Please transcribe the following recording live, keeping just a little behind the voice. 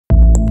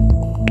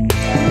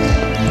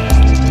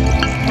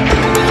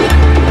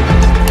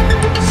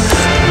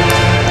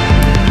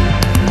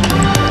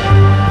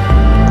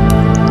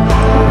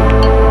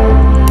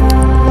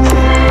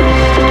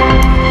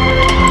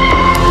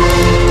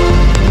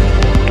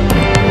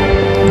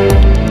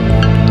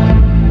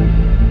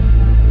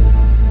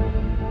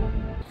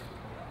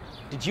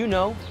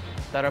know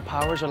that our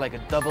powers are like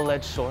a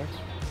double-edged sword?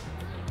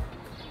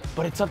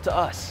 But it's up to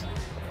us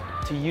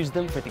to use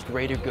them for the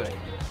greater good.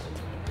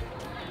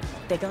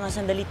 Teka nga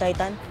sandali,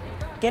 Titan.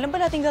 Kailan ba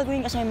natin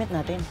gagawin yung assignment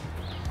natin?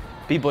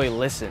 Biboy,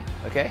 listen,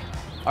 okay?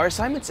 Are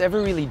assignments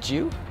ever really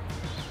due?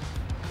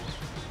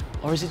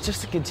 Or is it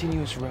just a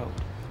continuous road?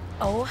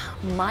 Oh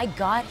my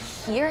God,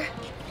 here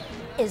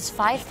is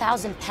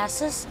 5,000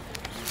 pesos.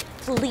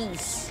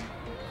 Please,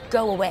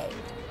 go away.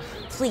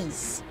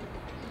 Please.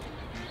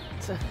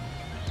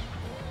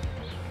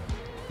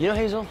 You know,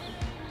 Hazel,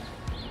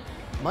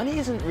 money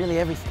isn't really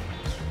everything.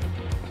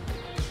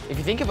 If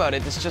you think about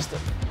it, it's just a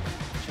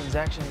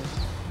transaction.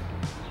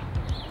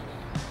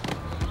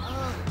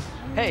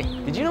 Hey,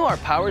 did you know our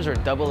powers are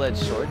double-edged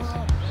swords?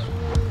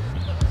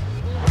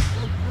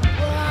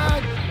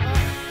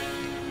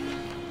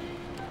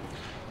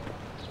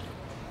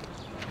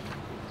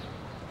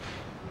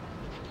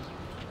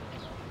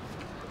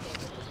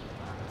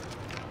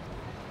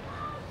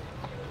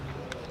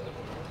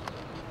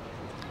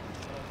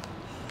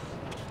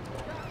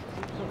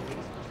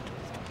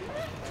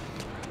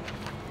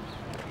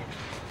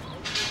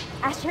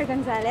 Asher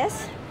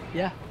Gonzalez?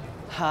 Yeah.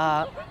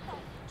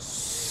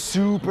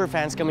 Super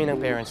fans kami ng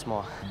parents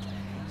mo.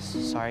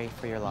 Sorry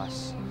for your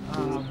loss.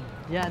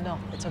 Yeah, no,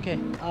 it's okay.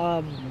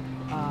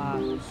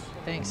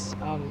 Thanks.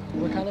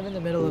 We're kind of in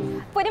the middle of...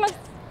 Pwede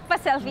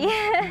magpa-selfie?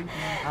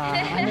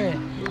 Ano eh,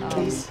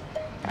 please.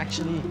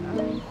 Actually...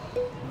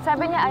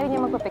 Sabi niya ayaw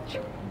niya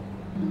magpa-picture.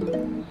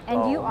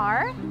 And you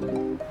are?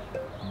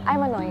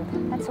 I'm annoyed.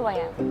 That's who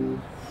I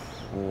am.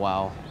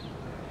 Wow.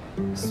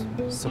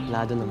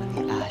 Suplado naman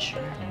ni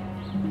Asher.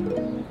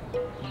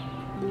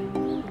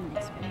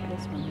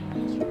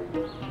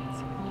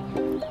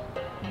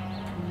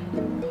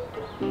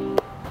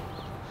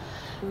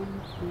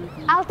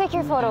 I'll take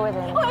your photo with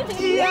him.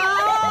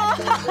 Yeah!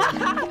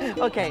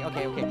 Okay,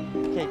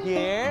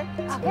 here.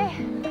 Okay.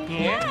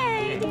 Here.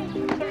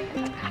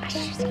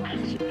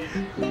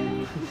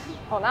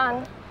 Hold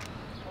on.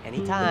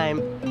 Anytime.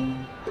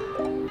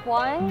 1,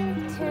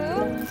 2.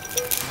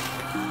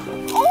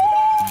 Oh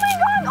my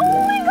God!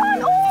 Oh my God!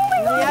 Oh my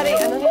God! Nangyari?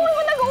 Ano Yung phone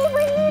mo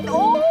nag-overheat!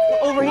 Oh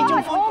my Overheat God!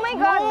 yung phone? Oh my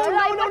God! No,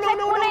 Ipa-check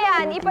mo na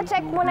yan!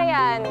 Ipa-check mo na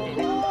yan!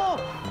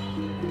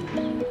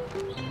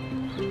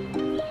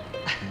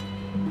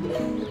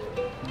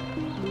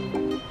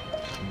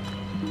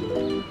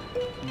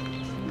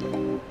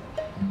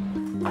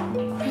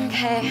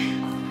 Okay.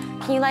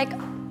 Can you, like,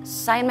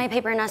 sign my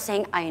paper now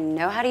saying I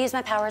know how to use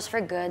my powers for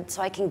good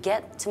so I can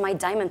get to my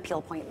diamond peel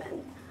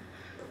appointment?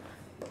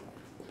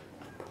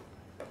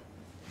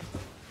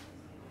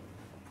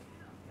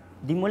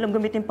 Di mo alam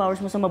gamitin powers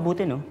mo sa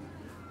mabuti, no?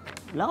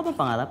 Wala ka bang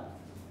pangarap?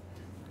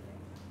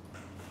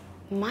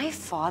 My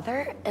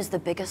father is the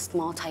biggest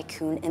mall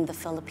tycoon in the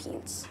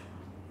Philippines.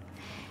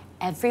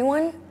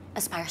 Everyone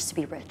aspires to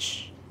be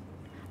rich.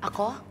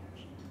 Ako?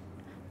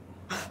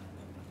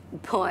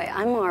 Boy,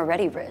 I'm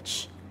already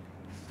rich.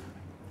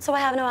 So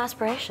I have no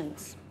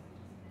aspirations.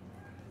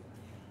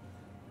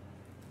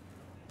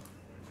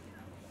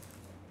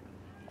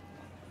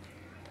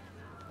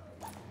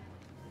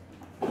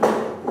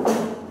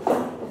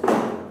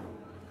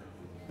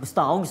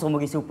 Gusto ko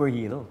maging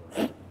superhero.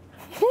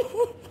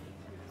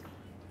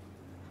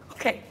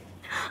 Okay,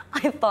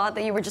 I thought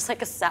that you were just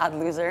like a sad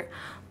loser,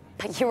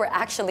 but you were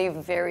actually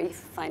very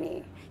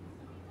funny.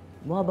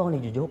 Mukha ba ako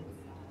nagjo-joke?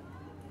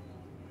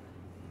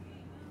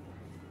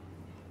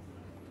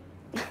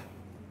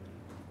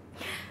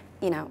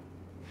 You know,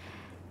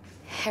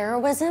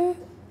 heroism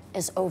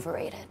is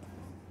overrated.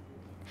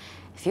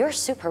 If you're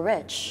super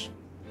rich,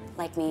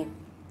 like me,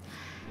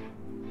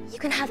 you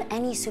can have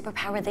any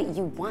superpower that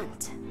you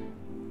want.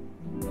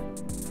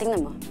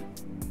 Tingnan mo.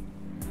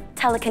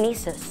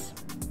 Telekinesis.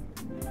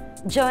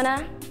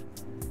 Jonah,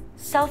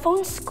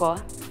 cellphones ko.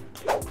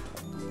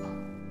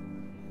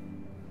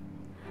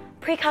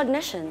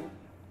 Precognition.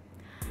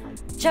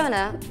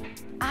 Jonah,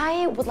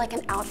 I would like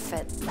an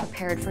outfit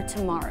prepared for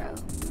tomorrow.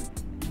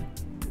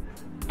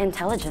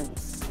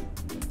 Intelligence.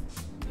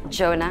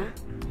 Jonah,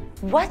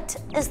 what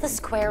is the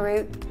square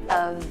root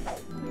of...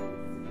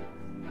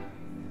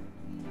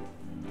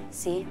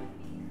 See?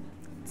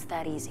 It's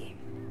that easy.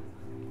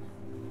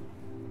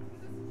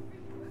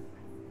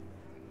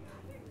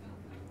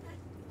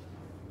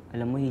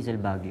 Alam mo, Hazel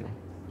Baguio,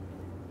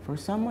 for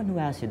someone who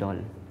has it all,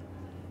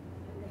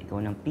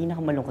 ikaw ang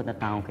pinakamalungkot na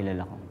taong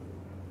kilala ko.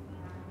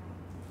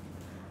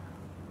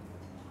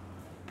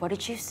 What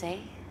did you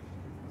say?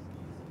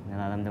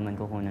 Nararamdaman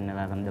ko kung ano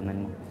nararamdaman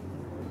mo.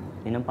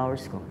 Yun ang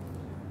powers ko.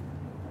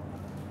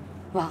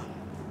 Well,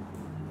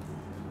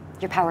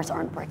 your powers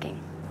aren't working.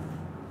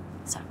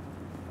 So.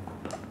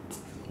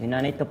 Yung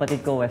nanay at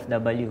kapatid ko,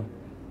 OFW.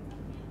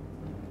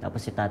 Tapos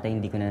si tatay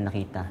hindi ko na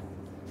nakita.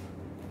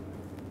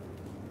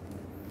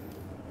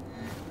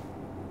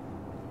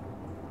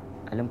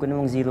 Alam ko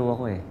namang zero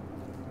ako eh.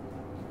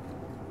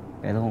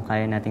 Pero kung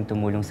kaya nating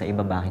tumulong sa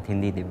iba, bakit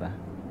hindi, di ba?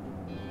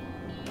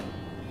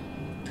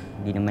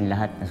 Hindi naman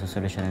lahat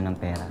nasusolusyonan ng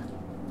pera.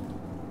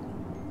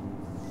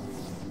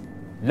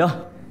 Lo!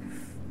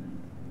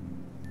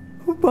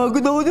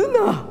 Pagod ako dun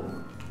ah.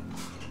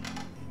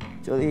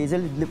 Sorry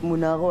Hazel, idlip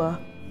muna ako ah.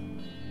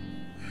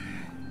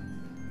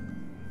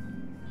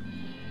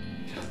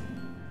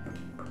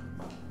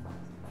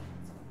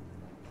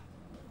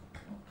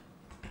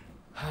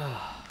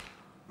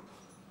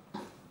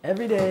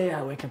 Every day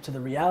I wake up to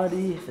the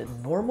reality that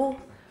normal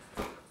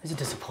is a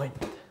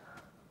disappointment.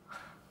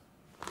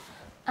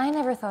 I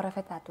never thought of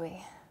it that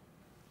way.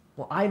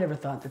 Well, I never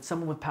thought that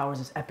someone with powers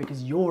as epic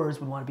as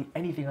yours would want to be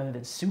anything other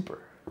than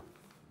super.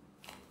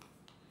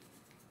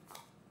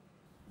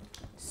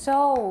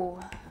 So,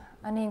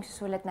 ano yung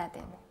susulat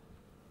natin?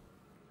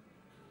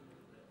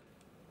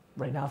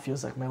 Right now it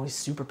feels like my only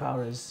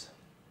superpower is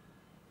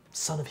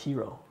son of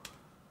hero.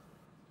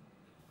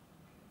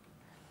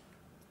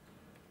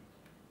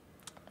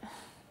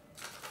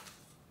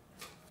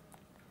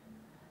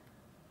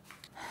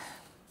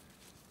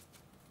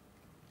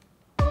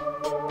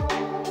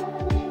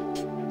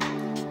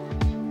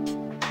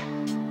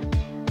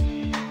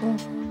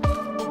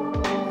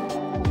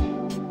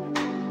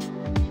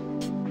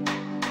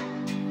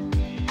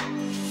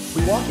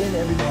 We walk in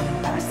every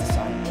morning past the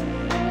sign.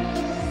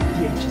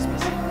 The H is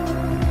missing.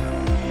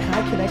 And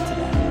I connect to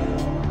that.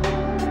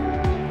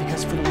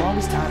 Because for the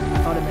longest time, I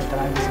thought it meant that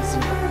I was a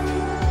zero.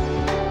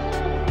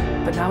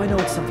 But now I know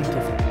it's something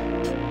different.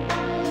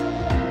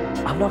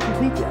 I'm not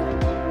complete yet.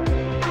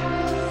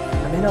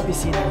 I may not be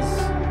seen as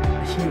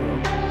a hero.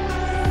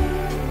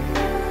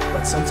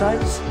 But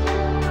sometimes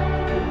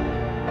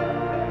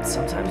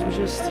we're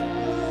just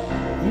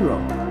hero.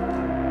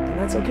 And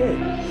that's okay.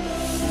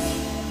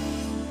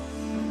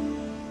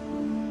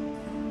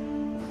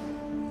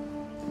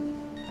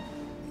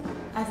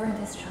 I've earned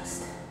his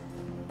trust,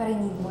 but I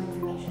need more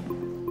information.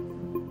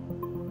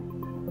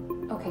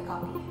 Okay,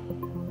 copy.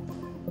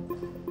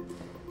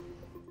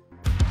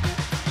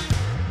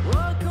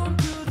 Welcome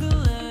to the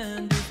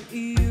land of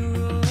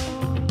heroes,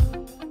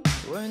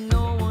 where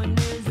no one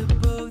is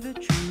above the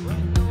truth.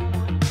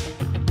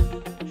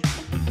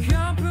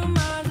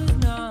 Compromise is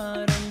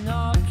not an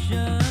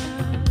option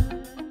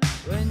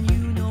when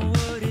you know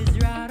what is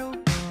right or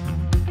wrong.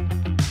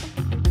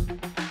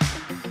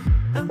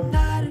 I'm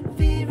not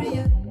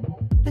inferior,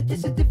 but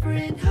just a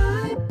different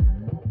hype.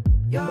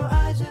 Your